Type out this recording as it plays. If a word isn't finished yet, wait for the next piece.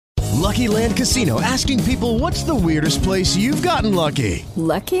Lucky Land Casino, asking people, what's the weirdest place you've gotten lucky?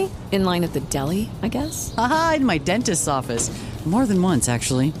 Lucky? In line at the deli, I guess? Aha, in my dentist's office. More than once,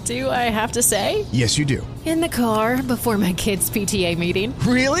 actually. Do I have to say? Yes, you do. In the car before my kids' PTA meeting.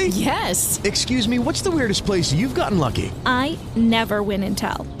 Really? Yes. Excuse me, what's the weirdest place you've gotten lucky? I never win and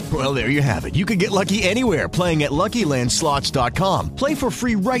tell. Well, there you have it. You can get lucky anywhere, playing at LuckyLandSlots.com. Play for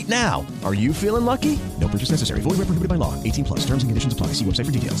free right now. Are you feeling lucky? No purchase necessary. Void where prohibited by law. 18 plus. Terms and conditions apply. See website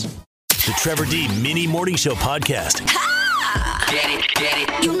for details. The Trevor D Mini Morning Show Podcast. Get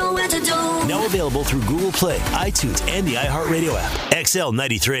it. You know what to do. Now available through Google Play, iTunes, and the iHeartRadio app. XL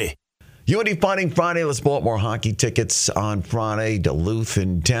 93. UND Fighting Friday. Let's blow up more hockey tickets on Friday. Duluth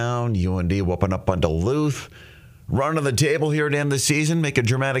in town. UND whooping up on Duluth. Run to the table here at the end of the season. Make a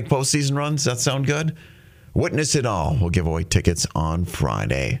dramatic postseason run. Does that sound good? Witness it all. We'll give away tickets on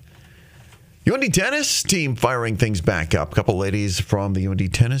Friday. UND tennis team firing things back up. A couple ladies from the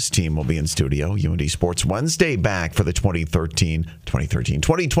UND tennis team will be in studio. UND Sports Wednesday back for the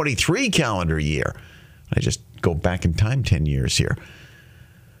 2023 calendar year. I just go back in time 10 years here.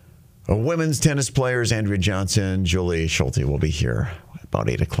 Women's tennis players, Andrea Jansson, Jule, Chulte will be here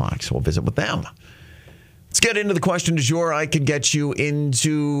about 8 o'clock, so we'll visit with them. Let's get into the question du jour. I can get you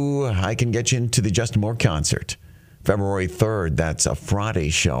into the Justin Moore concert. February 3rd, that's a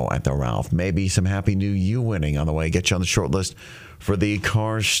Friday show at the Ralph. Maybe some Happy New You winning on the way. Get you on the short list for the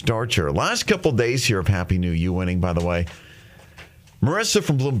car starter. Last couple days here of Happy New You winning, by the way. Marissa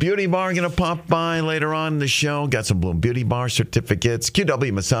from Bloom Beauty Bar going to pop by later on in the show. Got some Bloom Beauty Bar certificates.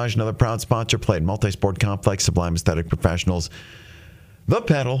 QW Massage, another proud sponsor. Played Multi-Sport Complex, Sublime Aesthetic Professionals, The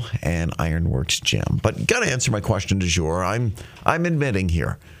Pedal, and Ironworks Gym. But got to answer my question du jour. I'm admitting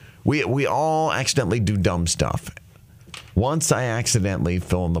here, we all accidentally do dumb stuff. Once I accidentally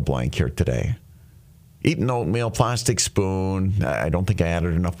fill in the blank here today. Eating oatmeal, plastic spoon. I don't think I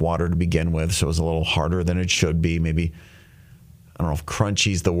added enough water to begin with, so it was a little harder than it should be. Maybe, I don't know if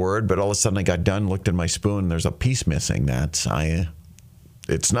crunchy's the word, but all of a sudden I got done, looked at my spoon, and there's a piece missing. It's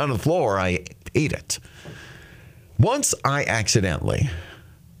not on the floor. I ate it. Once I accidentally,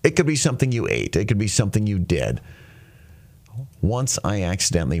 it could be something you ate. It could be something you did. Once I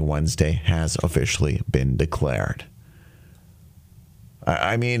accidentally, Wednesday has officially been declared.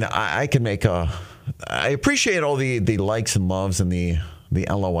 I mean, I can make I appreciate all the likes and loves and the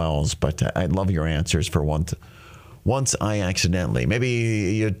LOLs, but I'd love your answers for once I accidentally. Maybe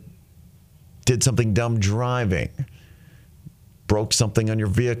you did something dumb driving, broke something on your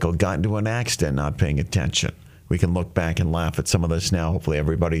vehicle, got into an accident, not paying attention. We can look back and laugh at some of this now. Hopefully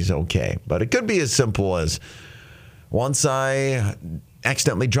everybody's okay. But it could be as simple as once I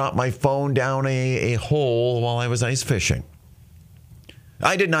accidentally dropped my phone down a hole while I was ice fishing.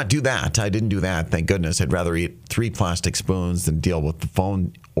 I did not do that. I didn't do that. Thank goodness. I'd rather eat 3 plastic spoons than deal with the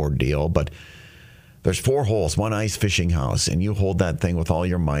phone ordeal. But there's 4 holes, 1 ice fishing house, and you hold that thing with all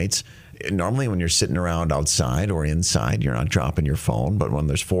your mights. Normally when you're sitting around outside or inside, you're not dropping your phone. But when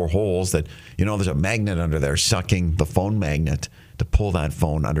there's 4 holes that, there's a magnet under there sucking the phone magnet to pull that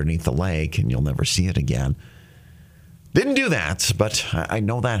phone underneath the lake, and you'll never see it again. Didn't do that, but I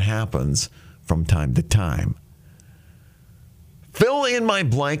know that happens from time to time. Fill in my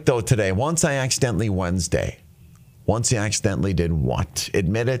blank, though, today. Once I accidentally Wednesday. Once you accidentally did what?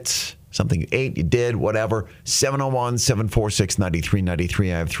 Admit it. Something you ate, you did, whatever.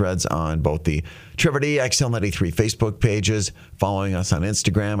 701-746-9393. I have threads on both the Trevor D, XL93 Facebook pages. Following us on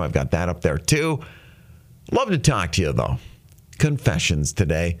Instagram. I've got that up there, too. Love to talk to you, though. Confessions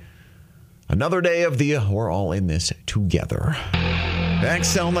today. Another day of the we're all in this together.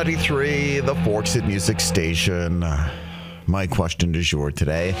 XL93, the Forks Music Station. My question du jour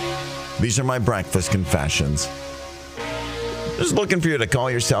today. These are my breakfast confessions. Just looking for you to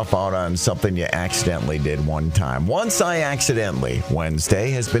call yourself out on something you accidentally did one time. Once I accidentally, Wednesday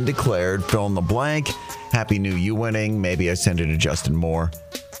has been declared. Fill in the blank. Happy New You winning. Maybe I send it to Justin Moore.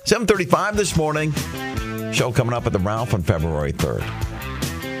 7:35 this morning. Show coming up at the Ralph on February 3rd.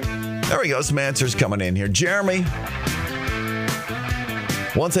 There we go. Some answers coming in here. Jeremy.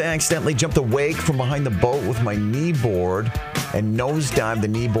 Once I accidentally jumped a wake from behind the boat with my kneeboard and nosedived the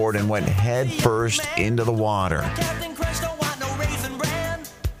kneeboard and went head first into the water.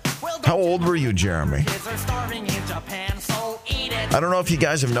 How old were you, Jeremy? I don't know if you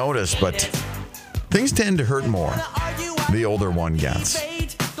guys have noticed, but things tend to hurt more the older one gets.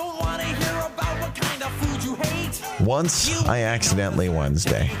 Once I accidentally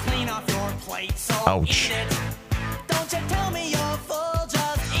Wednesday. Ouch.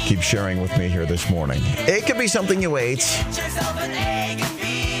 Keep sharing with me here this morning. It could be something you ate.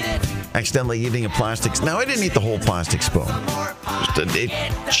 Accidentally eating a plastic. Now, I didn't eat the whole plastic spoon. Just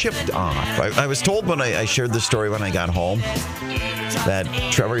it chipped off. I was told when I shared this story when I got home that,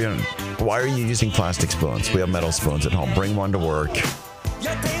 Trevor, why are you using plastic spoons? We have metal spoons at home. Bring one to work.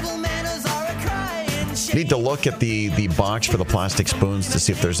 Need to look at the box for the plastic spoons to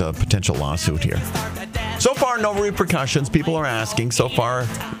see if there's a potential lawsuit here. So far, no repercussions. People are asking. So far,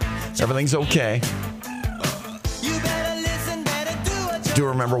 everything's okay. Do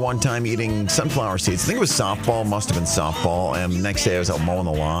remember one time eating sunflower seeds. I think it was softball. Must have been softball. And the next day I was out mowing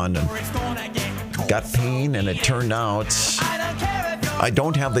the lawn and got pain. And it turned out I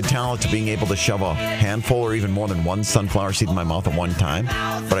don't have the talent to being able to shove a handful or even more than one sunflower seed in my mouth at one time.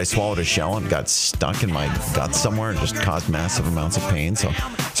 But I swallowed a shell and got stuck in my gut somewhere and just caused massive amounts of pain. So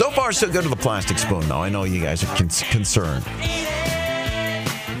far, so good with the plastic spoon, though. I know you guys are concerned.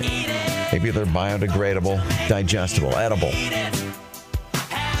 Maybe they're biodegradable, digestible, edible.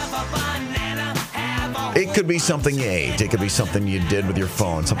 It could be something you ate. It could be something you did with your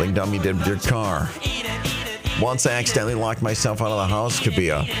phone, something dumb you did with your car. Once I accidentally locked myself out of the house, could be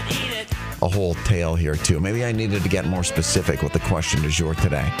a whole tale here, too. Maybe I needed to get more specific with the question du jour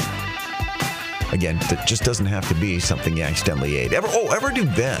today. Again, it just doesn't have to be something you accidentally ate. Ever do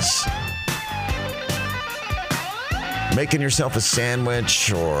this? Making yourself a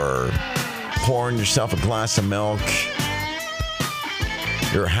sandwich or pouring yourself a glass of milk.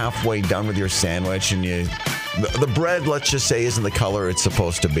 You're halfway done with your sandwich and the bread, let's just say, isn't the color it's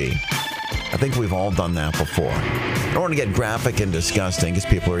supposed to be. I think we've all done that before. I don't want to get graphic and disgusting because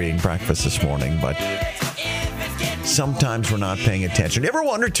people are eating breakfast this morning, but sometimes we're not paying attention. You ever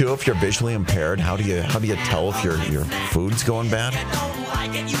wonder, too, if you're visually impaired, how do you tell if your food's going bad?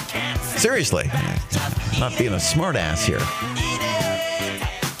 Seriously, I'm not being a smart ass here.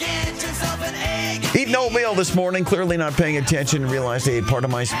 Eating oatmeal this morning, clearly not paying attention, realized I ate part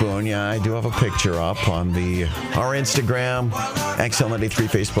of my spoon. Yeah, I do have a picture up on our Instagram, XL93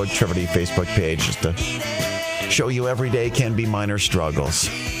 Facebook, Trevor D Facebook page, just to show you every day can be minor struggles.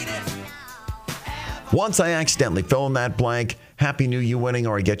 Once I accidentally fill in that blank, happy new you winning,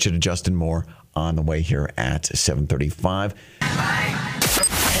 or I get you to Justin Moore on the way here at 7:35.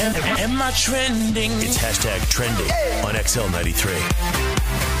 Am I trending? It's hashtag trending on XL93.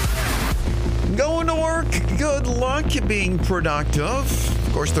 Going to work, good luck being productive.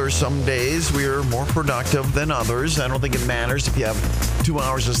 Of course, there are some days we're more productive than others. I don't think it matters if you have 2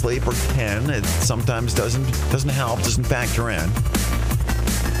 hours of sleep or 10. It sometimes doesn't help, doesn't factor in.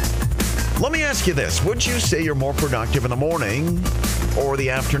 Let me ask you this. Would you say you're more productive in the morning or the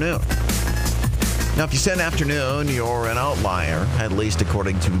afternoon? Now, if you said afternoon, you're an outlier, at least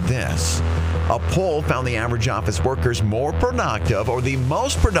according to this. A poll found the average office workers more productive, or the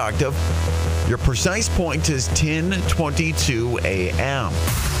most productive. Your precise point is 10:22 a.m.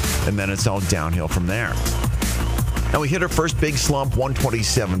 And then it's all downhill from there. Now, we hit our first big slump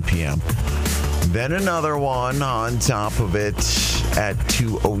 1:27 p.m. Then another one on top of it at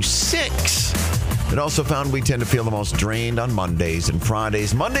 2:06. It also found we tend to feel the most drained on Mondays and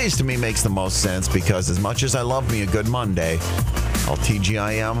Fridays. Mondays to me makes the most sense because as much as I love me a good Monday, I'll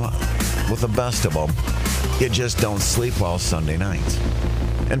TGIM with the best of them. You just don't sleep well Sunday nights.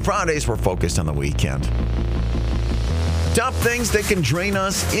 And Fridays, we're focused on the weekend. Top things that can drain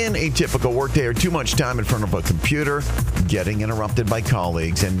us in a typical workday are too much time in front of a computer, getting interrupted by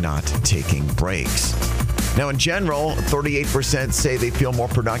colleagues, and not taking breaks. Now, in general, 38% say they feel more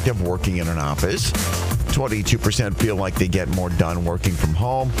productive working in an office. 22% feel like they get more done working from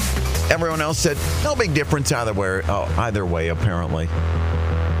home. Everyone else said no big difference either way, apparently.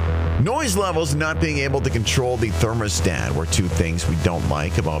 Noise levels, not being able to control the thermostat, were two things we don't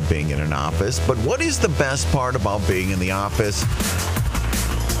like about being in an office. But what is the best part about being in the office?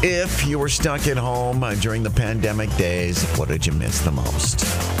 If you were stuck at home during the pandemic days, what did you miss the most?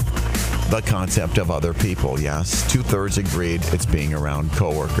 The concept of other people, yes. 2/3 agreed it's being around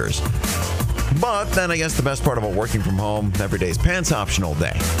coworkers. But then I guess the best part about working from home, every day is pants optional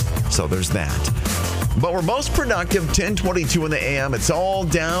day. So there's that. But we're most productive 10:22 in the AM. It's all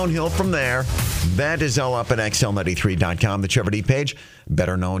downhill from there. That is all up at XL93.com. The Trevor D page,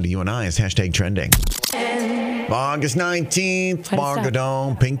 better known to you and I as hashtag trending. August 19th,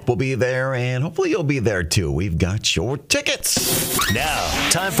 Margadome. Pink will be there, and hopefully you'll be there too. We've got your tickets. Now,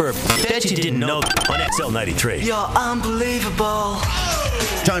 time for Bet You Didn't Know on XL93. You're unbelievable.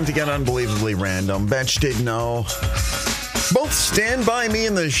 Time to get unbelievably random. Bet you didn't know. Both Stand By Me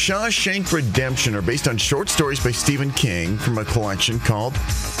and The Shawshank Redemption are based on short stories by Stephen King from a collection called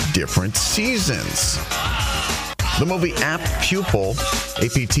Different Seasons. The movie Apt Pupil,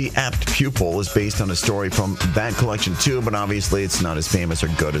 APT Apt Pupil, is based on a story from that collection too, but obviously it's not as famous or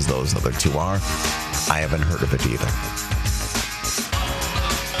good as those other two are. I haven't heard of it either.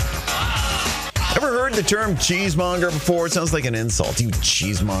 heard the term cheesemonger before? It sounds like an insult. You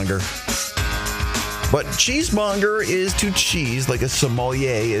cheesemonger. But cheesemonger is to cheese like a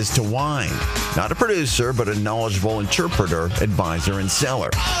sommelier is to wine. Not a producer, but a knowledgeable interpreter, advisor, and seller.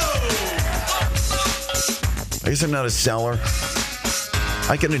 I guess I'm not a seller.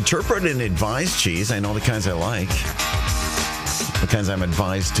 I can interpret and advise cheese. I know the kinds I like. The kinds I'm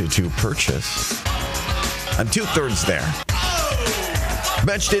advised to purchase. I'm 2/3 there.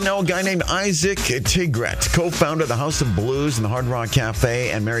 Bet you didn't know a guy named Isaac Tigret, co-founded the House of Blues and the Hard Rock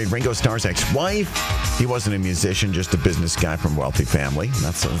Cafe and married Ringo Starr's ex-wife. He wasn't a musician, just a business guy from a wealthy family.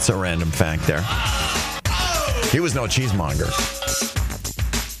 That's a random fact there. He was no cheesemonger.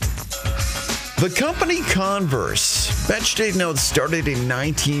 The company Converse, bet you didn't know, started in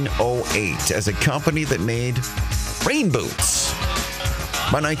 1908 as a company that made rain boots.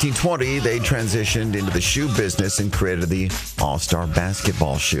 By 1920, they transitioned into the shoe business and created the All-Star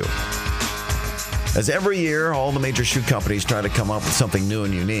basketball shoe. As every year, all the major shoe companies try to come up with something new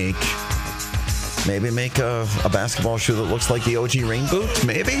and unique. Maybe make a basketball shoe that looks like the OG rain boot,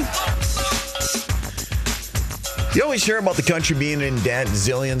 maybe? You always hear about the country being in debt,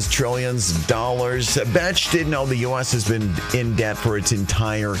 zillions, trillions of dollars. Bet you didn't know the U.S. has been in debt for its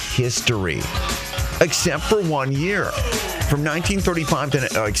entire history, except for 1 year. From 1835 to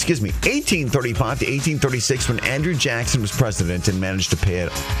 1836, when Andrew Jackson was president and managed to pay it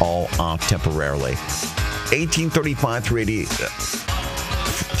all off temporarily. 1835 through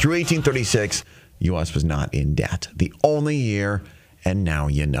 1836, U.S. was not in debt. The only year, and now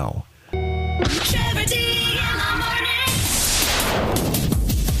you know.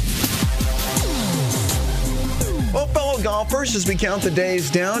 Well, fellow golfers, as we count the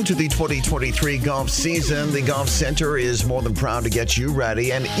days down to the 2023 golf season, the Golf Center is more than proud to get you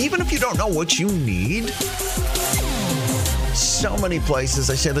ready. And even if you don't know what you need, so many places,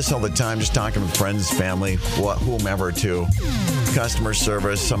 I say this all the time, just talking with friends, family, whomever, to customer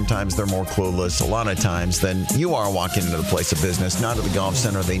service. Sometimes they're more clueless a lot of times than you are walking into the place of business. Not at the Golf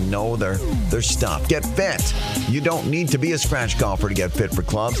Center. They know their stuff. Get fit. You don't need to be a scratch golfer to get fit for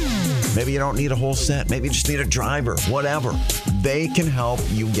clubs. Maybe you don't need a whole set. Maybe you just need a driver. Whatever. They can help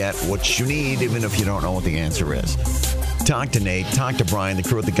you get what you need, even if you don't know what the answer is. Talk to Nate. Talk to Brian, the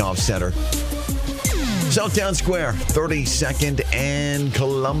crew at the Golf Center. Southtown Square, 32nd and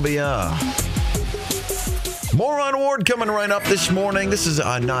Columbia. Moron Award coming right up this morning. This is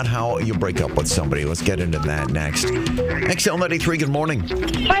not how you break up with somebody. Let's get into that next. XL93, good morning.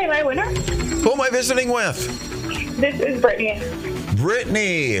 Hi, am I a winner? Who am I visiting with? This is Brittany.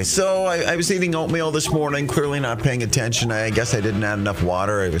 Brittany. So I was eating oatmeal this morning, clearly not paying attention. I guess I didn't add enough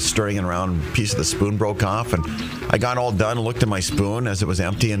water. I was stirring it around, a piece of the spoon broke off, and I got all done and looked at my spoon as it was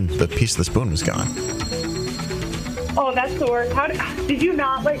empty, and the piece of the spoon was gone. Oh, that's the worst. Did you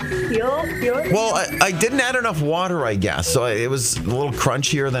not, feel it? Well, I didn't add enough water, I guess. So it was a little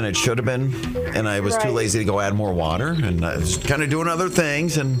crunchier than it should have been. And I was too lazy to go add more water. And I was kind of doing other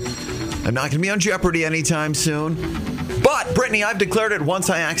things. And I'm not going to be on Jeopardy anytime soon. But, Brittany, I've declared it Once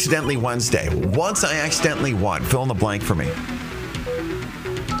I Accidentally Wednesday. Once I accidentally what? Fill in the blank for me.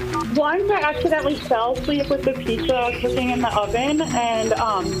 Once I accidentally fell asleep with the pizza cooking in the oven, and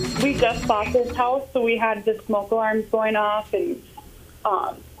we just bought this house, so we had the smoke alarms going off, and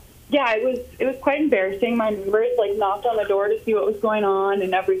it was quite embarrassing. My neighbors knocked on the door to see what was going on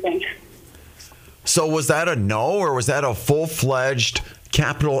and everything. So was that a no, or was that a full-fledged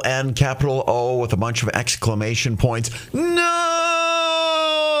capital N, capital O with a bunch of exclamation points? No!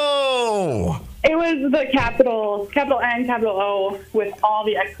 It was the capital N, capital O with all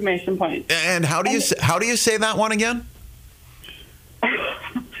the exclamation points. And how do you say that one again?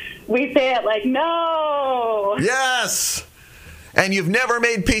 We say it like no. Yes. And you've never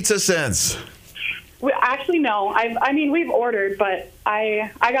made pizza since? Actually, no. I mean, we've ordered, but I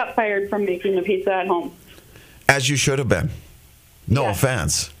got fired from making the pizza at home. As you should have been. No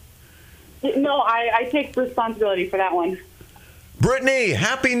offense. No, I take responsibility for that one. Brittany,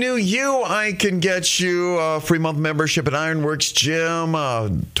 Happy New You. I can get you a free month membership at Ironworks Gym,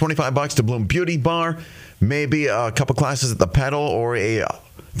 $25 to Bloom Beauty Bar, maybe a couple classes at the Pedal, or a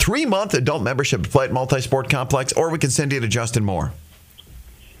 3-month adult membership at Flight Multi-Sport Complex, or we can send you to Justin Moore.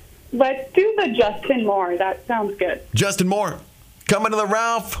 Let's do the Justin Moore. That sounds good. Justin Moore, coming to the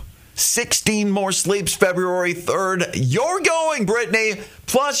Ralph. 16 more sleeps February 3rd. You're going, Brittany.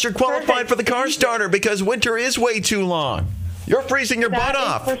 Plus, you're qualified for the car starter because winter is way too long. You're freezing your butt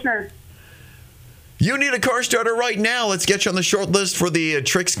off. For sure. You need a car starter right now. Let's get you on the short list for the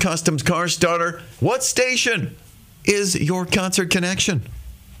Trix Customs car starter. What station is your concert connection?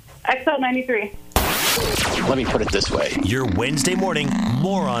 XL93. Let me put it this way. Your Wednesday morning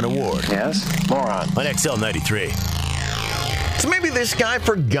Moron Award. Yes? Moron. On XL 93. So maybe this guy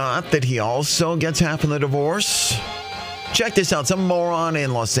forgot that he also gets half of the divorce. Check this out. Some moron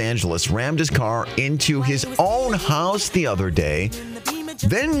in Los Angeles rammed his car into his own house the other day,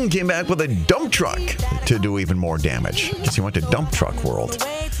 then came back with a dump truck to do even more damage. Guess he went to dump truck world.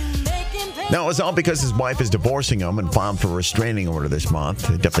 Now, it was all because his wife is divorcing him and filed for a restraining order this month.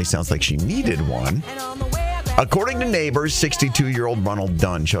 It definitely sounds like she needed one. According to neighbors, 62-year-old Ronald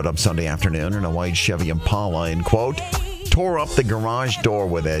Dunn showed up Sunday afternoon in a white Chevy Impala and, quote, tore up the garage door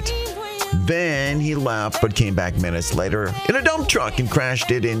with it. Then he left, but came back minutes later in a dump truck and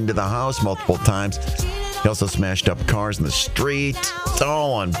crashed it into the house multiple times. He also smashed up cars in the street. It's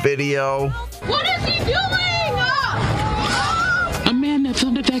all on video. What is he doing? A man that's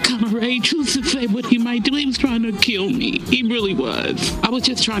under that kind of rage, who's to say what he might do? He was trying to kill me. He really was. I was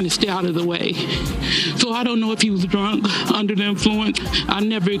just trying to stay out of the way. So I don't know if he was drunk, under the influence. I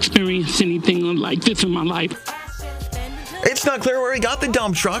never experienced anything like this in my life. It's not clear where he got the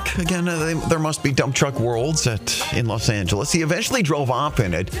dump truck. Again, there must be dump truck worlds in Los Angeles. He eventually drove off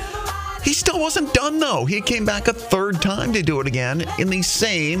in it. He still wasn't done, though. He came back a third time to do it again in the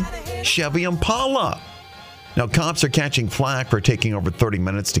same Chevy Impala. Now, cops are catching flack for taking over 30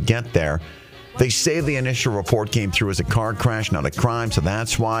 minutes to get there. They say the initial report came through as a car crash, not a crime, so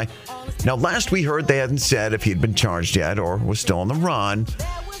that's why. Now, last we heard, they hadn't said if he'd been charged yet or was still on the run.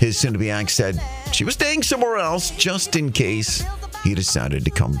 His soon-to-be ex said she was staying somewhere else just in case he decided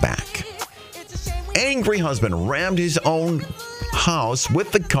to come back. Angry husband rammed his own house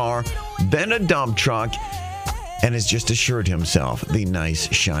with the car, then a dump truck, and has just assured himself the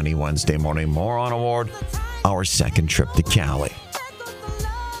nice, shiny Wednesday morning Moron Award, our second trip to Cali.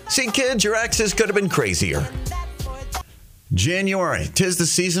 See, kids, your exes could have been crazier. January, 'tis the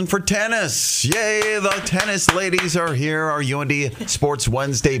season for tennis. Yay, the tennis ladies are here. Our UND Sports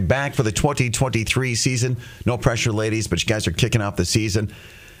Wednesday back for the 2023 season. No pressure, ladies, but you guys are kicking off the season.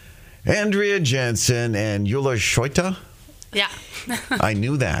 Andrea Jansson and Jule Chulte. Yeah. I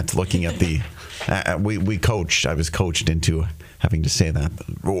knew that looking at the... we coached. I was coached into having to say that.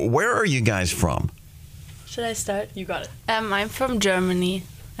 Where are you guys from? Should I start? You got it. I'm from Germany.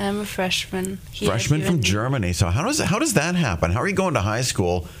 I'm a freshman. Freshman from Germany. So how does that happen? How are you going to high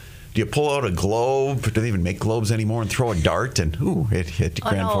school? Do you pull out a globe? Do they even make globes anymore? And throw a dart? And it hit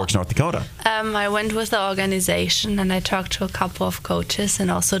Grand Forks, North Dakota. I went with the organization and I talked to a couple of coaches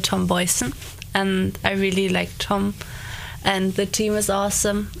and also Tom Boyson. And I really liked Tom. And the team is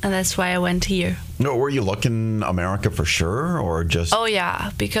awesome. And that's why I went here. No, were you looking America for sure, or just? Oh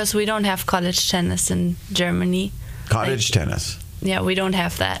yeah, because we don't have college tennis in Germany. Cottage tennis. Yeah, we don't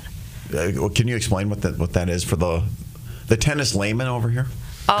have that. Can you explain what that is for the tennis layman over here?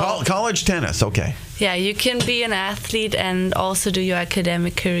 Oh. College tennis, okay. Yeah, you can be an athlete and also do your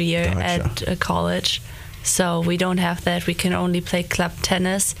academic career at a college. So we don't have that. We can only play club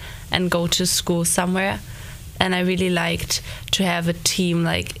tennis and go to school somewhere. And I really liked to have a team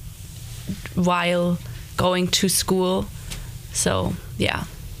like while going to school. So, yeah.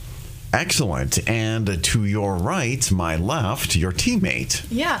 Excellent. And to your right, my left, your teammate.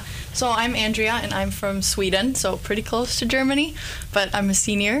 Yeah. So I'm Andrea, and I'm from Sweden, so pretty close to Germany. But I'm a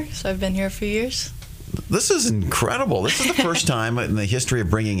senior, so I've been here a few years. This is incredible. This is the first time in the history of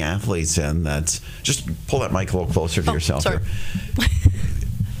bringing athletes in that's... Just pull that mic a little closer to yourself sorry.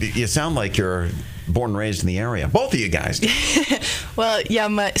 here. You sound like you're born and raised in the area. Both of you guys. Well, yeah,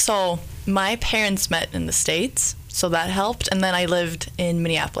 my parents met in the States, so that helped. And then I lived in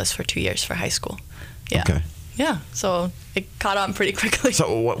Minneapolis for 2 years for high school. Yeah. Okay. Yeah, so it caught on pretty quickly.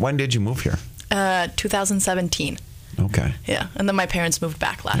 So when did you move here? 2017. Okay. Yeah, and then my parents moved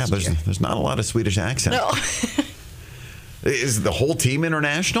back last year. There's not a lot of Swedish accent. No. Is the whole team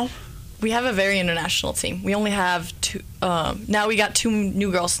international? We have a very international team. We only have two. Now we got 2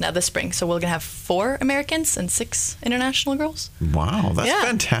 new girls now this spring, so we're gonna have 4 Americans and 6 international girls. Wow, that's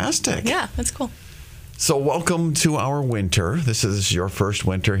fantastic. Yeah, that's cool. So welcome to our winter. This is your first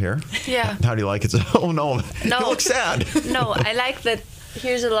winter here. Yeah. How do you like it? Oh no, you look sad. No, I like that.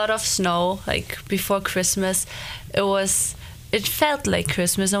 Here's a lot of snow. Like before Christmas, it felt like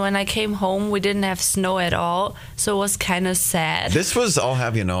Christmas, and when I came home, we didn't have snow at all, so it was kind of sad. This was, I'll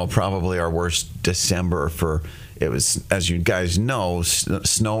have you know, probably our worst December for. It was, as you guys know,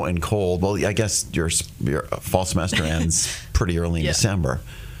 snow and cold. Well, I guess your fall semester ends pretty early in December.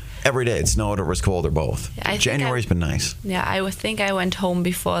 Every day it snowed or it was cold or both. Yeah, January's been nice. Yeah, I would think I went home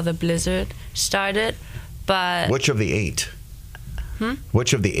before the blizzard started, but... Which of the 8?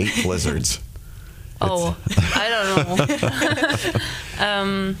 Which of the 8 blizzards? I don't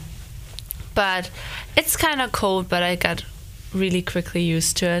know. But it's kind of cold, but I got really quickly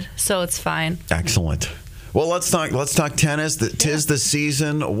used to it, so it's fine. Excellent. Well, let's talk tennis. Tis the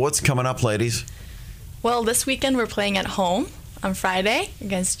season. What's coming up, ladies? Well, this weekend we're playing at home on Friday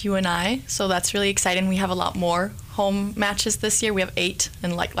against UNI, so that's really exciting. We have a lot more home matches this year. We have 8,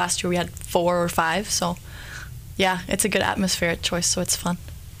 and like last year we had 4 or 5. So, yeah, it's a good atmosphere at Choice, so it's fun.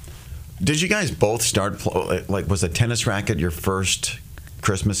 Did you guys both start, was a tennis racket your first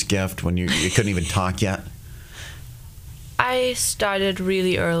Christmas gift when you couldn't even talk yet? I started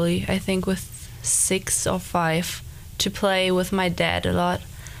really early, I think with 6 or 5, to play with my dad a lot.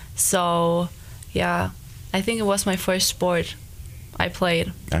 So, yeah, I think it was my first sport I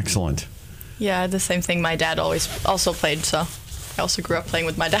played. Excellent. Yeah, the same thing. My dad also played, so I also grew up playing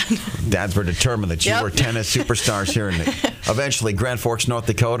with my dad. Dads were determined that you were tennis superstars here in eventually Grand Forks, North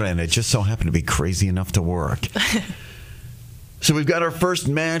Dakota, and it just so happened to be crazy enough to work. So we've got our first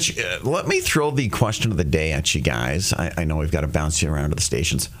match. Let me throw the question of the day at you guys. I know we've got to bounce you around to the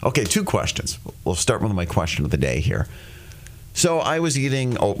stations. Okay, 2 questions. We'll start with my question of the day here. So I was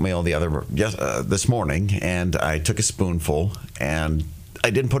eating oatmeal this morning, and I took a spoonful, and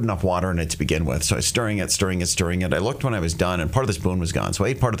I didn't put enough water in it to begin with. So I was stirring it. I looked when I was done, and part of the spoon was gone. So I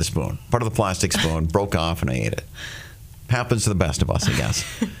ate part of the spoon, part of the plastic spoon, broke off, and I ate it. Happens to the best of us, I guess.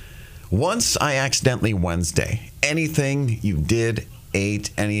 Once I accidentally Wednesday, anything you did, ate,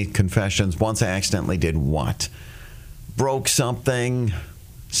 any confessions, once I accidentally did what? Broke something,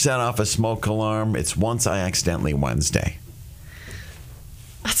 set off a smoke alarm. It's once I accidentally Wednesday.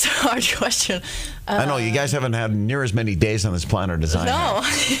 That's a hard question. I know, you guys haven't had near as many days on this planet as I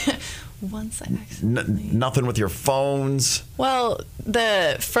have. No. Once I accidentally... Nothing with your phones? Well,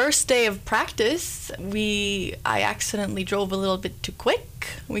 the first day of practice, I accidentally drove a little bit too quick.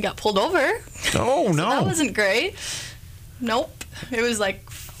 We got pulled over. Oh, no. So that wasn't great. Nope. It was like,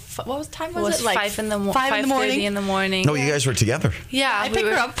 what time was it? Like 5 in the morning. 5:30 in the morning. No, you guys were together. Yeah, I picked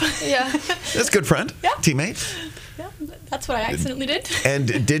her up. Yeah. That's a good friend. Yeah. Teammate. Yeah, that's what I accidentally did.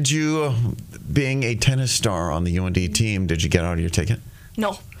 And did you, being a tennis star on the UND team, did you get out of your ticket?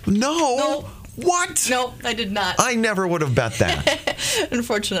 No. No? What? No, I did not. I never would have bet that.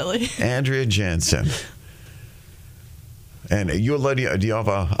 Unfortunately. Andrea Jansson. And Jule, do you have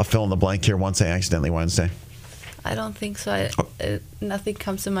a fill in the blank here once I accidentally Wednesday? I don't think so. Nothing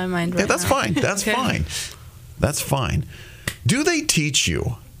comes to my mind right now. That's fine. That's Okay. fine. That's fine. Do they teach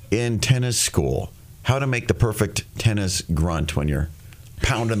you in tennis school how to make the perfect tennis grunt when you're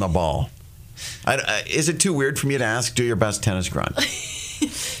pounding the ball? Is it too weird for me to ask, do your best tennis grunt?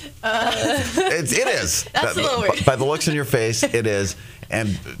 It is. That's a little weird. By the looks on your face, it is.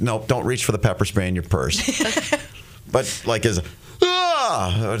 And no, don't reach for the pepper spray in your purse. But does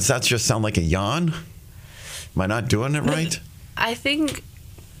that just sound like a yawn? Am I not doing it right? I think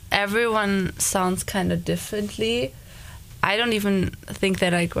everyone sounds kind of differently. I don't even think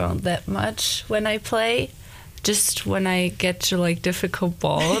that I grunt that much when I play. Just when I get to difficult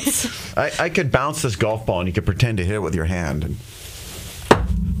balls. I could bounce this golf ball and you could pretend to hit it with your hand. And...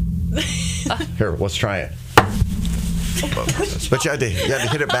 Here, let's try it. But you had to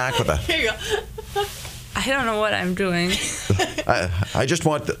hit it back with a... Here you go. I don't know what I'm doing. I just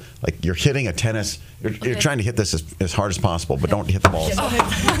want, you're hitting a tennis. You're trying to hit this as hard as possible, but don't hit the ball.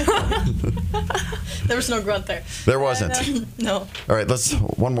 There was no grunt there. There wasn't. No. All right, let's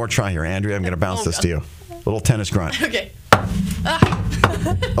one more try here. Andrea, I'm going to bounce this to you. Little tennis grunt. Okay.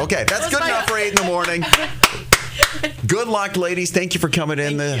 Okay, that's good enough for 8 in the morning. Good luck, ladies. Thank you for coming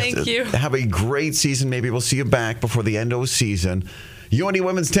in. Thank you. Have a great season. Maybe we'll see you back before the end of the season. UND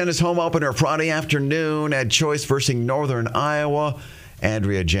Women's Tennis Home Opener Friday afternoon at Choice versus Northern Iowa.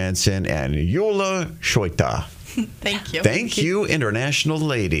 Andrea Jansson and Jule Chulte. Thank you. Thank you, international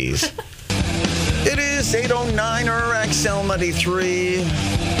ladies. It is 809er XL 93.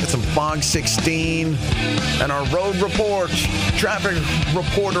 It's a fog 16. And our road report, traffic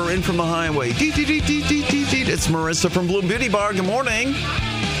reporter in from the highway. It's Marissa from Bloom Beauty Bar. Good morning.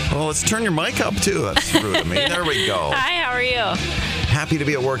 Well, let's turn your mic up, too. That's rude of me. There we go. Hi, how are you? Happy to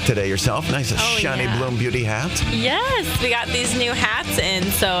be at work today yourself. Nice shiny Bloom Beauty hat. Yes, we got these new hats in,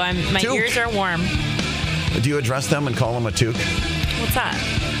 so my ears are warm. Do you address them and call them a toque? What's that?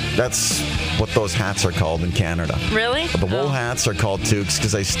 That's what those hats are called in Canada. Really? The wool hats are called toques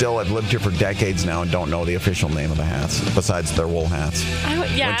because I've lived here for decades now and don't know the official name of the hats besides their wool hats.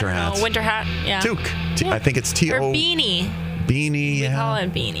 Winter hats. Winter hat, yeah. Toque. I think it's T-O. Or beanie. Beanie, We call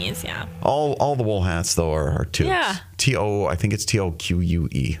it beanies, yeah. All the wool hats, though, are toques. Yeah. T-O, I think it's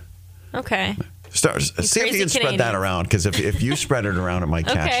T-O-Q-U-E. Okay. See if you can spread that around, because if you spread it around, it might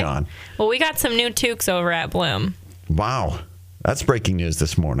catch on. Well, we got some new toques over at Bloom. Wow. That's breaking news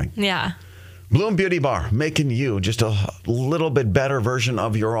this morning. Yeah. Bloom Beauty Bar, making you just a little bit better version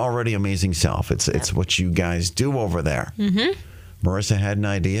of your already amazing self. It's what you guys do over there. Mm-hmm. Marissa had an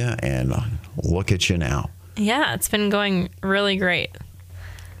idea, and look at you now. Yeah, it's been going really great.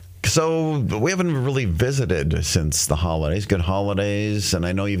 So we haven't really visited since the holidays. Good holidays, and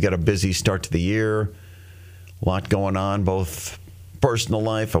I know you've got a busy start to the year. A lot going on, both personal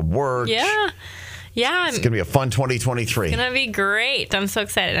life and work. Yeah. It's going to be a fun 2023. It's going to be great. I'm so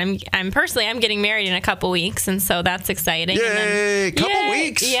excited. I'm getting married in a couple weeks, and so that's exciting. Yay! Couple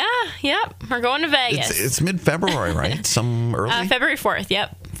weeks. Yeah. Yep. We're going to Vegas. It's mid-February, right? Some early. February 4th.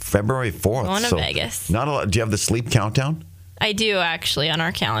 Yep. February 4th. Going to Vegas. Not a lot. Do you have the sleep countdown? I do actually on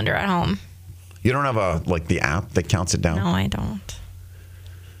our calendar at home. You don't have the app that counts it down? No, I don't.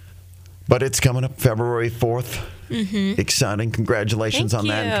 But it's coming up February 4th. Mm-hmm. Exciting. Congratulations on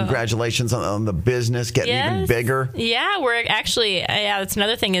that. And congratulations on the business getting even bigger. Yeah, we're actually, that's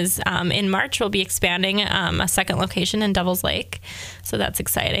another thing is in March we'll be expanding a second location in Devil's Lake. So that's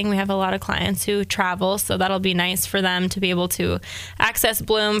exciting. We have a lot of clients who travel, so that'll be nice for them to be able to access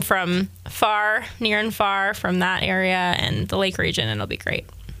Bloom from near and far from that area and the lake region, and it'll be great.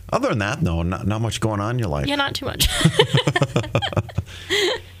 Other than that, no, not much going on in your life. Yeah, not too much.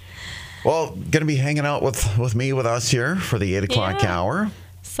 Well, going to be hanging out with us here for the 8 o'clock hour.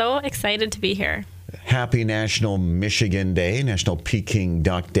 So excited to be here. Happy National Michigan Day, National Peking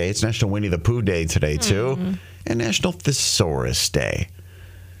Duck Day. It's National Winnie the Pooh Day today, too, and National Thesaurus Day.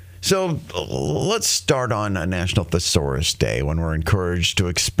 So let's start on a National Thesaurus Day when we're encouraged to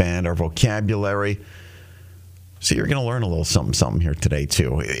expand our vocabulary. So you're going to learn a little something here today,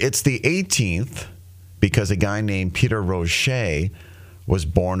 too. It's the 18th because a guy named Peter Rocher was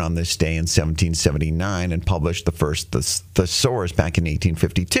born on this day in 1779 and published the first Thesaurus back in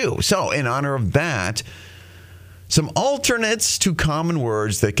 1852. So in honor of that, some alternates to common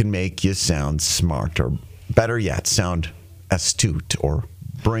words that can make you sound smart, or better yet, sound astute or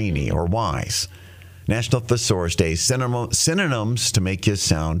brainy or wise. National Thesaurus Day, synonyms to make you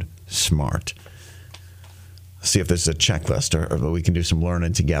sound smart. See if there's a checklist or we can do some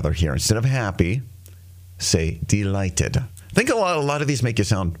learning together here. Instead of happy, say delighted. I think a lot of these make you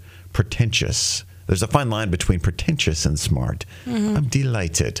sound pretentious. There's a fine line between pretentious and smart. Mm-hmm. I'm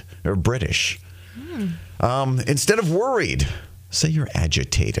delighted, or British. Instead of worried, say you're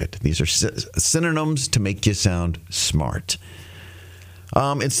agitated. These are synonyms to make you sound smart.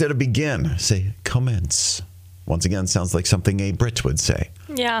 Instead of begin, say commence. Once again, sounds like something a Brit would say.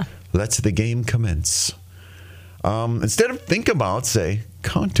 Yeah. Let the game commence. Instead of think about, say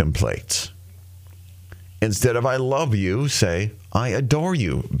contemplate. Instead of I love you, say I adore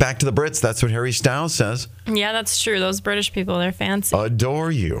you. Back to the Brits, that's what Harry Styles says. Yeah, that's true. Those British people, they're fancy. Adore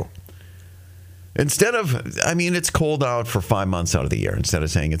you. Instead of, it's cold out for 5 months out of the year. Instead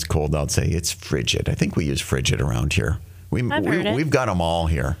of saying it's cold out, say it's frigid. I think we use frigid around here. We've got them all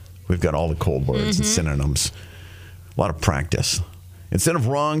here. We've got all the cold words and synonyms. A lot of practice. Instead of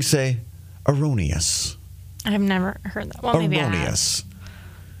wrong, say erroneous. I've never heard that. Well, maybe erroneous.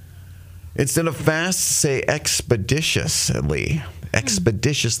 Instead of fast, say expeditiously.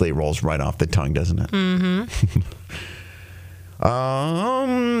 Expeditiously rolls right off the tongue, doesn't it? Mm-hmm.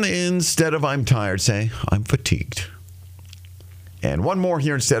 Instead of I'm tired, say I'm fatigued. And one more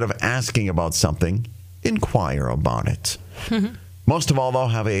here. Instead of asking about something, inquire about it. Most of all, though,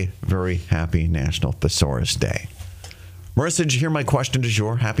 have a very happy National Thesaurus Day. Marissa, did you hear my question du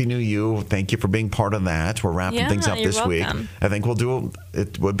jour? Happy New You. Thank you for being part of that. We're wrapping things up this week. I think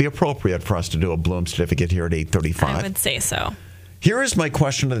it would be appropriate for us to do a Bloom certificate here at 8:35. I would say so. Here is my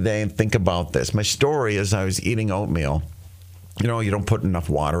question of the day, and think about this. My story is I was eating oatmeal. You don't put enough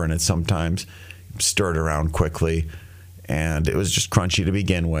water in it sometimes. Stir it around quickly, and it was just crunchy to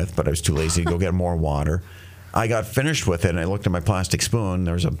begin with, but I was too lazy to go get more water. I got finished with it, and I looked at my plastic spoon.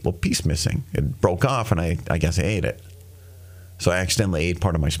 There was a little piece missing. It broke off, and I guess I ate it. So I accidentally ate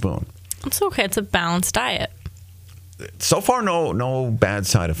part of my spoon. It's okay. It's a balanced diet. So far, no bad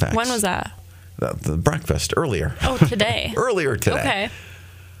side effects. When was that? The breakfast, earlier. Oh, today. Earlier today. Okay.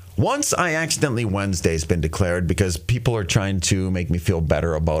 Once Wednesday's been declared because people are trying to make me feel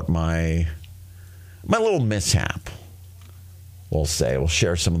better about my little mishap. We'll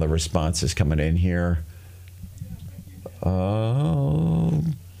share some of the responses coming in here.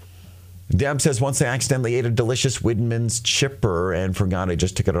 Deb says, once I accidentally ate a delicious Widman's chipper and forgot I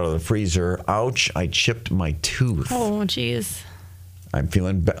just took it out of the freezer. Ouch, I chipped my tooth. Oh, geez. I'm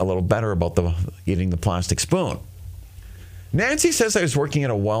feeling a little better about eating the plastic spoon. Nancy says, I was working at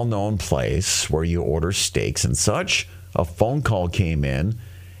a well-known place where you order steaks and such. A phone call came in,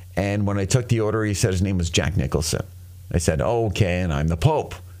 and when I took the order, he said his name was Jack Nicholson. I said, oh, okay, and I'm the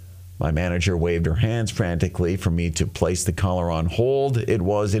Pope. My manager waved her hands frantically for me to place the caller on hold. It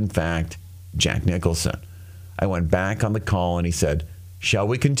was, in fact, Jack Nicholson. I went back on the call and he said, "Shall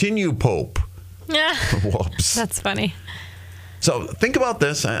we continue, Pope?" Yeah. Whoops. That's funny. So think about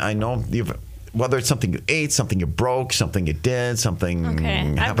this. I know whether it's something you ate, something you broke, something you did, something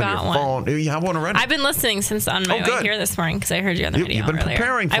happened on your phone. You have one already? I've been listening since on my way here this morning because I heard you on the radio. You've been earlier.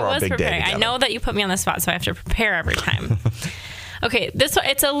 preparing for our big day together. I know that you put me on the spot, so I have to prepare every time. Okay, this one,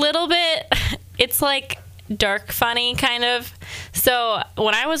 it's a little bit, it's like dark funny kind of. So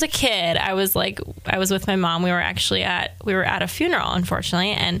when I was a kid, I was with my mom. We were at a funeral,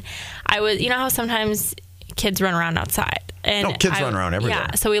 unfortunately, and I was, you know how sometimes kids run around outside. And kids run around everywhere.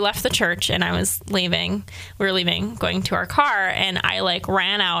 Yeah, so we left the church and I was leaving. We were leaving, going to our car, and I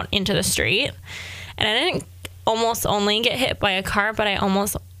ran out into the street. And I didn't almost only get hit by a car, but I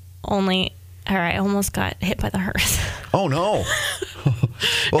almost got hit by the hearse. Oh no.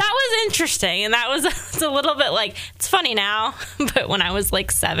 That was interesting, and that was it's a little bit it's funny now, but when I was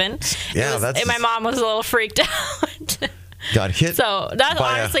 7, my mom was a little freaked out. Got hit. So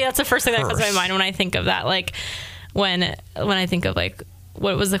that's the first thing that comes to my mind when I think of that. When I think of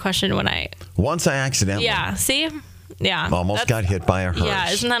what was the question once I accidentally. Yeah. See. Yeah. Almost got hit by a hearse. Yeah.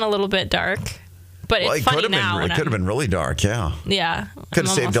 Isn't that a little bit dark? But it's funny now. It could have been really dark. Yeah. Yeah. Could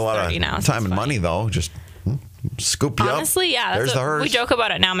have saved a lot of time and money though. Just scoop you up. Honestly, yeah. There's the hearse. We joke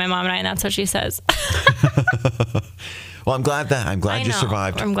about it now, my mom and I, and that's what she says. Well, I'm glad you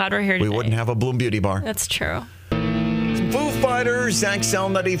survived. I'm glad we're here today. We wouldn't have a Bloom Beauty Bar. That's true. Foo Fighters, XL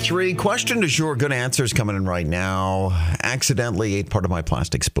 93. Question de jour. Good answers coming in right now. Accidentally ate part of my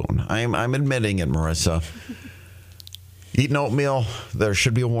plastic spoon. I'm admitting it, Marissa. Eating oatmeal. There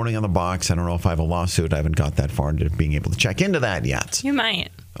should be a warning on the box. I don't know if I have a lawsuit. I haven't got that far into being able to check into that yet. You might.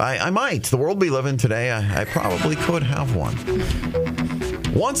 I might. The world we live in today, I probably could have one.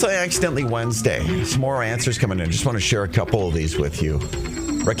 Once I accidentally Wednesday. Some more answers coming in. Just want to share a couple of these with you.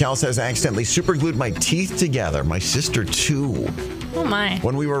 Raquel says, I accidentally superglued my teeth together. My sister, too. Oh, my.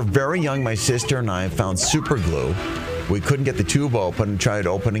 When we were very young, my sister and I found superglue. We couldn't get the tube open and tried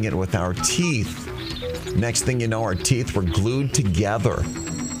opening it with our teeth. Next thing you know, our teeth were glued together.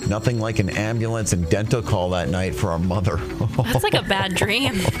 Nothing like an ambulance and dental call that night for our mother. That's like a bad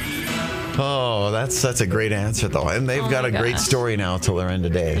dream. Oh, that's a great answer, though. And they've got a great story now till their end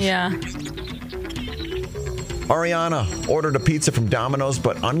of days. Yeah. Ariana ordered a pizza from Domino's,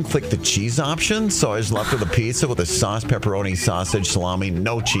 but unclicked the cheese option, so I was left with a pizza with a sauce, pepperoni, sausage, salami,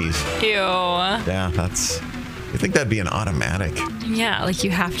 no cheese. Ew. Yeah, you think that'd be an automatic. Yeah, you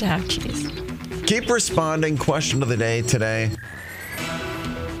have to have cheese. Keep responding. Question of the day today.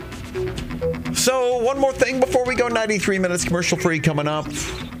 So, one more thing before we go. 93 minutes commercial free coming up.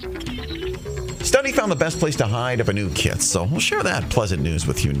 Study found the best place to hide if a nuke hits, so we'll share that pleasant news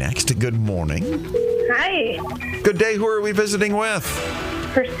with you next. Good morning. Hi. Good day. Who are we visiting with?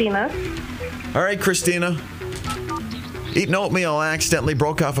 Christina. All right, Christina. Eating oatmeal, I accidentally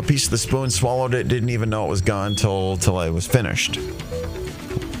broke off a piece of the spoon, swallowed it, didn't even know it was gone till I was finished.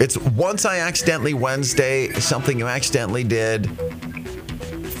 It's once I accidentally Wednesday, something you accidentally did.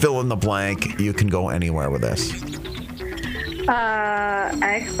 Fill in the blank. You can go anywhere with this. I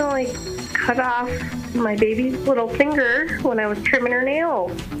accidentally cut off my baby's little finger when I was trimming her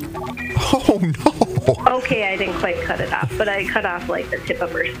nails. Oh, no. Okay, I didn't quite cut it off, but I cut off the tip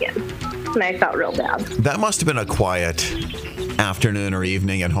of her skin. And I felt real bad. That must have been a quiet afternoon or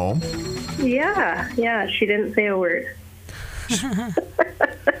evening at home. Yeah, she didn't say a word.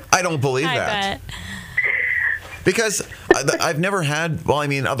 I don't believe that. Bet. Because I've never had,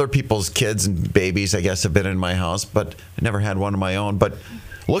 other people's kids and babies, I guess, have been in my house, but I never had one of my own. But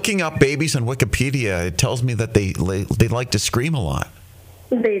looking up babies on Wikipedia, it tells me that they like to scream a lot.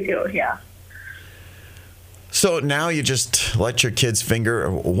 They do, yeah. So now you just let your kid's finger,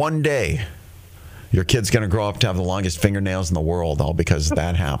 one day, your kid's going to grow up to have the longest fingernails in the world, all because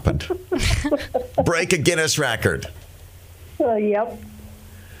that happened. Break a Guinness record. Yep.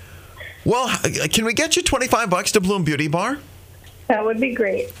 Well, can we get you $25 to Bloom Beauty Bar? That would be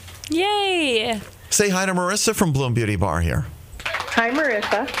great. Yay. Say hi to Marissa from Bloom Beauty Bar here. Hi,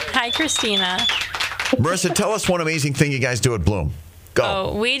 Marissa. Hi, Christina. Marissa, tell us one amazing thing you guys do at Bloom. Go.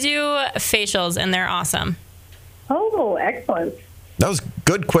 Oh, we do facials, and they're awesome. Oh, excellent. That was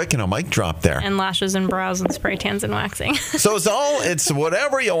good, quick, and a mic drop there. And lashes and brows and spray tans and waxing. So it's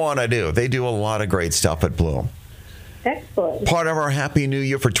whatever you want to do. They do a lot of great stuff at Bloom. Excellent. Part of our Happy New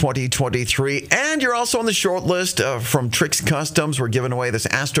Year for 2023. And you're also on the short list from Trix Customs. We're giving away this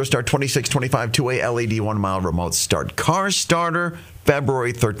AstroStar 2625 2-way LED 1-mile remote start car starter.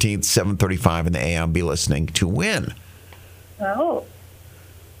 February 13th, 7:35 in the AM. Be listening to win. Oh.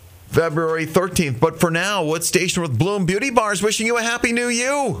 February 13th. But for now, what station with Bloom Beauty Bars wishing you a happy new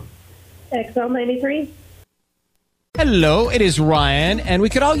you? XL 93. Hello, it is Ryan, and we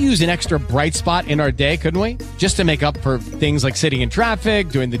could all use an extra bright spot in our day, couldn't we? Just to make up for things like sitting in traffic,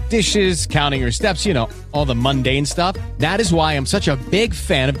 doing the dishes, counting your steps, all the mundane stuff. That is why I'm such a big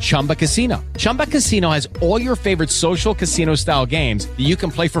fan of Chumba Casino. Chumba Casino has all your favorite social casino-style games that you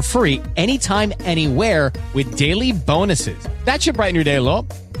can play for free anytime, anywhere with daily bonuses. That should brighten your day a little.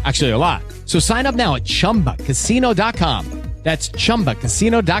 Actually, a lot. So sign up now at ChumbaCasino.com. That's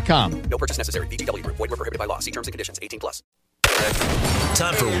ChumbaCasino.com. No purchase necessary. VGW Group. Void where prohibited by law. See terms and conditions. 18+.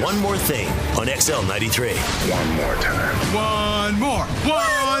 Time for one more thing on XL 93. One more time. One more.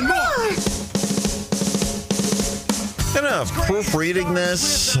 Kind of proofreading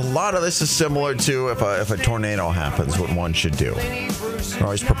this, a lot of this is similar to if a tornado happens, what one should do. We're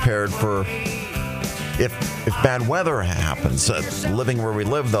always prepared for if bad weather happens. Living where we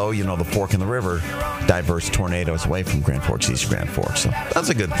live, though, the Fork in the River diverts tornadoes away from Grand Forks, East Grand Forks. So that's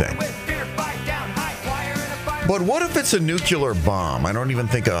a good thing. But what if it's a nuclear bomb? I don't even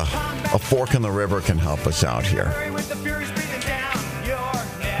think a fork in the river can help us out here.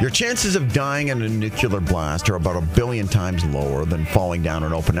 Your chances of dying in a nuclear blast are about 1 billion times lower than falling down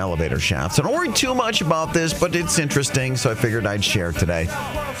an open elevator shaft. So don't worry too much about this, but it's interesting, so I figured I'd share today.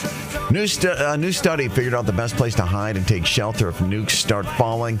 New study figured out the best place to hide and take shelter if nukes start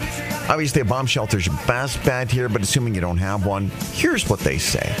falling. Obviously, a bomb shelter is your best bet here, but assuming you don't have one, here's what they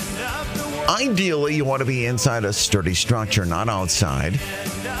say. Ideally, you want to be inside a sturdy structure, not outside,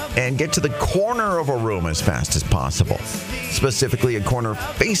 and get to the corner of a room as fast as possible, specifically a corner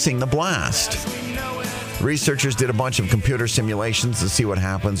facing the blast. Researchers did a bunch of computer simulations to see what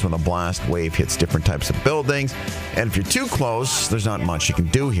happens when the blast wave hits different types of buildings, and if you're too close, there's not much you can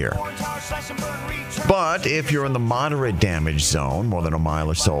do here. But if you're in the moderate damage zone, more than a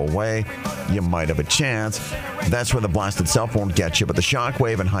mile or so away, you might have a chance. That's where the blast itself won't get you, but the shock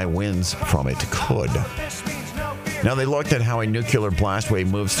wave and high winds from it could. Now, they looked at how a nuclear blast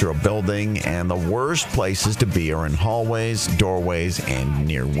wave moves through a building, and the worst places to be are in hallways, doorways, and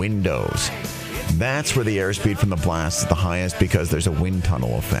near windows. That's where the airspeed from the blast is the highest because there's a wind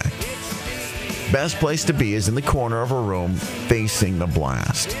tunnel effect. Best place to be is in the corner of a room facing the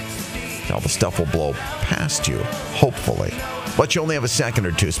blast. Now, the stuff will blow past you, hopefully. But you only have a second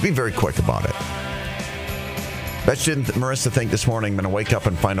or two, so be very quick about it. Bet you didn't, Marissa, think this morning I'm going to wake up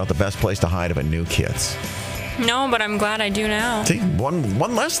and find out the best place to hide if a nuke hits. No, but I'm glad I do now. See, one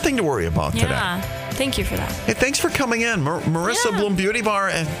less thing to worry about today. Yeah, thank you for that. Hey, thanks for coming in. Marissa, Bloom Beauty Bar,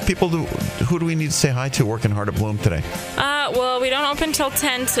 and people, who do we need to say hi to working hard at Bloom today? Well, we don't open till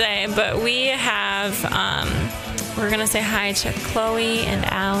 10 today, but we have, we're going to say hi to Chloe and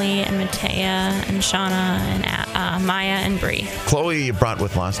Allie and Matea and Shauna and Maya and Bree. Chloe you brought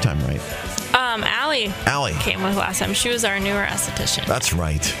with last time, right? Allie came with last time. She was our newer esthetician. That's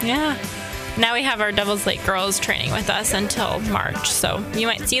right. Yeah. Now we have our Devil's Lake girls training with us until March, so you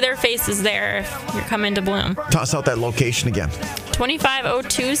might see their faces there if you're coming to Bloom. Toss out that location again.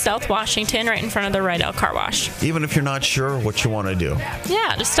 2502 South Washington, right in front of the Rydell Car Wash. Even if you're not sure what you want to do.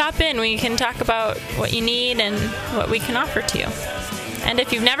 Yeah, just stop in. We can talk about what you need and what we can offer to you. And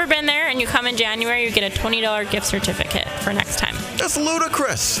if you've never been there and you come in January, you get a $20 gift certificate for next time. That's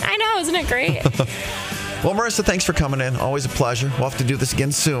ludicrous. I know, isn't it great? Well, Marissa, thanks for coming in. Always a pleasure. We'll have to do this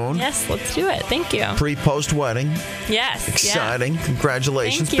again soon. Yes, let's do it. Thank you. Pre-post wedding. Yes. Exciting. Yeah.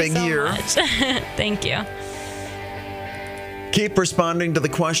 Congratulations. Thank you Big year. Much. Thank you. Keep responding to the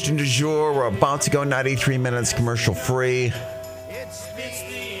question du jour. We're about to go 93 minutes commercial free.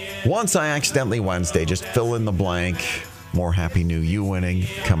 Once I accidentally Wednesday, just fill in the blank. More Happy New You winning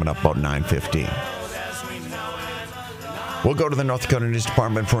coming up about 9:15. We'll go to the North Dakota News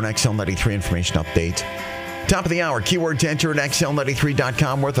Department for an XL93 information update. Top of the hour, keyword to enter at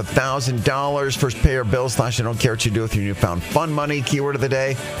XL93.com worth $1,000. First pay your bills / I don't care what you do with your newfound fun money. Keyword of the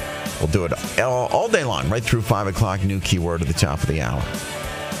day. We'll do it all day long, right through 5 o'clock. New keyword at the top of the hour.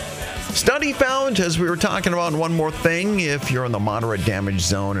 Study found, as we were talking about, one more thing. If you're in the moderate damage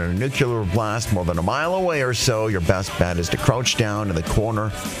zone in a nuclear blast more than a mile away or so, your best bet is to crouch down in the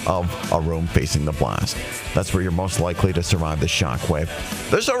corner of a room facing the blast. That's where you're most likely to survive the shock wave.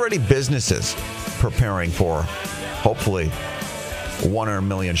 There's already businesses preparing for, hopefully, 1 in a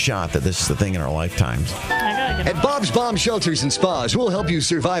million shot that this is the thing in our lifetimes. At Bob's Bomb Shelters and Spas, we'll help you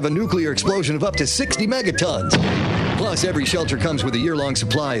survive a nuclear explosion of up to 60 megatons. Plus, every shelter comes with a year-long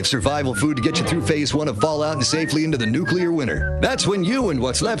supply of survival food to get you through phase 1 of Fallout and safely into the nuclear winter. That's when you and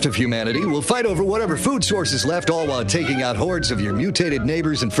what's left of humanity will fight over whatever food source is left, all while taking out hordes of your mutated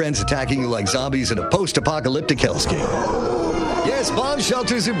neighbors and friends attacking you like zombies in a post-apocalyptic hellscape. Yes, bomb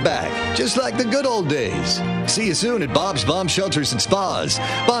shelters are back, just like the good old days. See you soon at Bob's Bomb Shelters and Spas.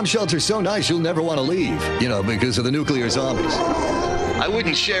 Bomb shelters so nice you'll never want to leave, because of the nuclear zombies. I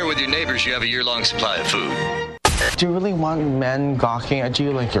wouldn't share with your neighbors you have a year-long supply of food. Do you really want men gawking at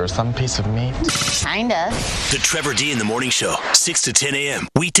you like you're some piece of meat? Kinda. The Trevor D in the Morning Show, 6 to 10 a.m.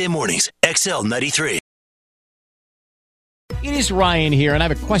 Weekday mornings, XL 93. It is Ryan here, and I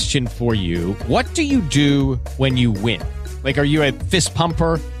have a question for you. What do you do when you win? Like, are you a fist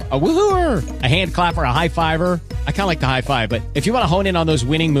pumper, a woohooer, a hand clapper, a high fiver? I kind of like the high five, but if you want to hone in on those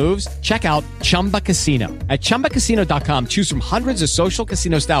winning moves, check out Chumba Casino. At ChumbaCasino.com, choose from hundreds of social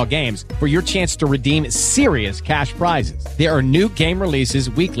casino-style games for your chance to redeem serious cash prizes. There are new game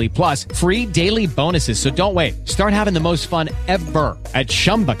releases weekly, plus free daily bonuses, so don't wait. Start having the most fun ever at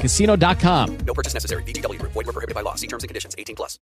ChumbaCasino.com. No purchase necessary. VGW Group. Void where prohibited by law. See terms and conditions. 18+.